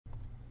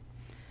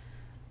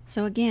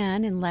So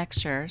again, in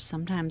lecture,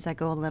 sometimes I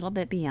go a little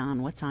bit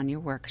beyond what's on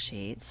your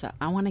worksheet. So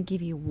I want to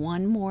give you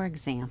one more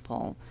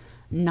example,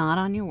 not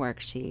on your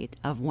worksheet,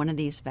 of one of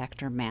these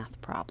vector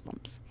math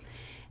problems.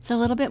 It's a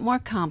little bit more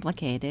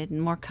complicated,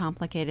 and more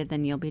complicated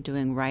than you'll be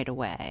doing right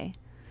away.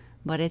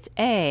 But it's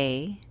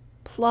A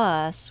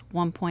plus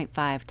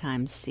 1.5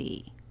 times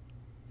C.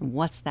 And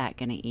what's that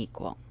going to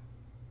equal?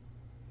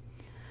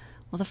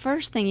 Well, the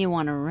first thing you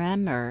want to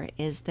remember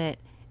is that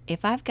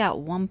if I've got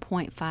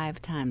 1.5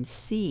 times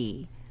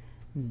C,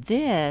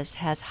 this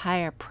has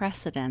higher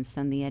precedence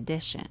than the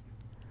addition.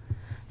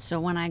 So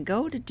when I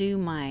go to do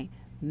my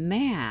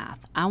math,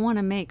 I want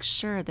to make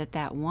sure that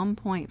that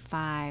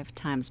 1.5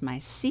 times my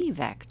C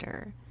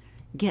vector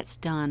gets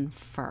done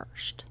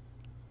first.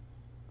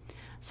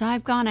 So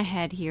I've gone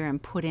ahead here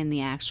and put in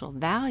the actual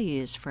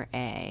values for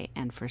A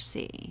and for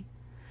C.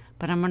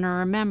 But I'm going to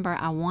remember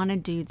I want to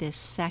do this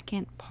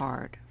second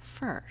part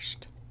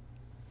first.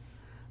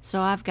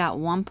 So I've got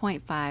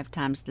 1.5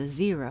 times the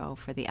 0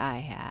 for the I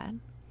hat,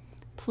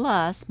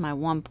 plus my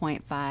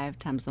 1.5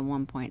 times the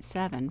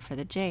 1.7 for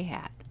the j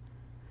hat.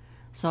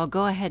 So I'll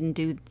go ahead and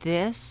do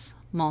this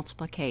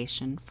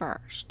multiplication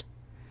first.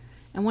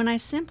 And when I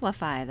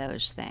simplify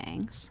those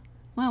things,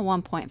 well,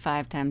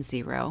 1.5 times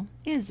 0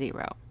 is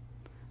 0.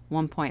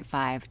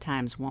 1.5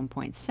 times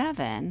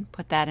 1.7,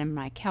 put that in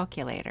my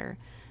calculator,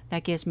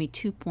 that gives me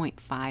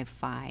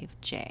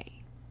 2.55j.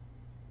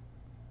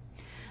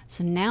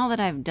 So now that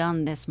I've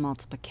done this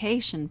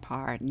multiplication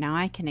part, now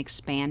I can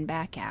expand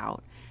back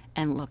out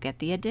and look at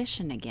the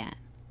addition again.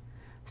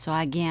 So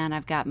again,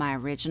 I've got my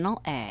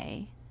original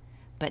A,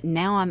 but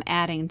now I'm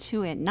adding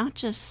to it not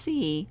just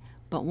C,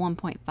 but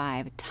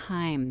 1.5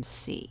 times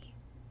C.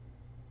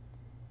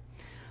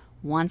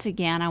 Once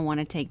again, I want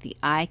to take the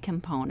I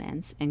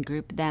components and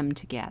group them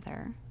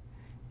together,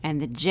 and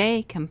the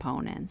j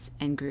components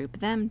and group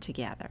them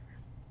together.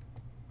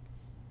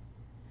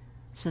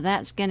 So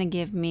that's going to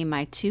give me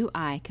my two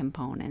I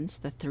components,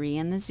 the 3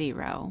 and the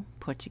 0,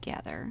 put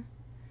together,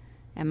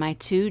 and my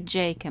two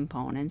j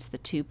components, the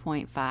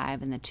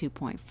 2.5 and the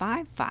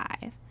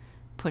 2.55,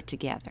 put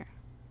together.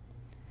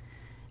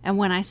 And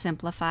when I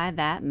simplify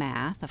that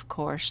math, of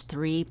course,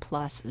 3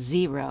 plus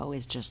 0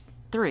 is just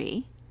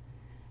 3,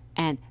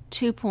 and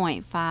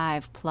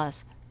 2.5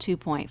 plus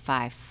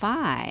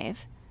 2.55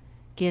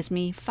 gives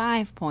me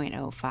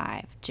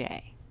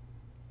 5.05j.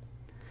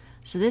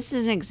 So this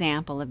is an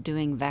example of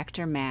doing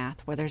vector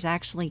math where there's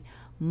actually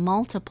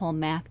multiple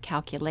math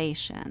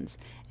calculations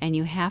and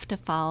you have to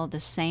follow the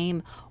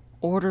same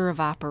order of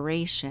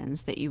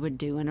operations that you would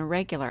do in a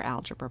regular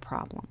algebra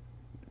problem.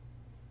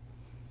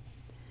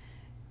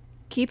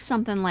 Keep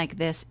something like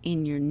this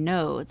in your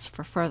notes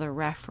for further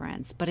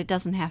reference, but it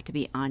doesn't have to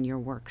be on your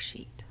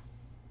worksheet.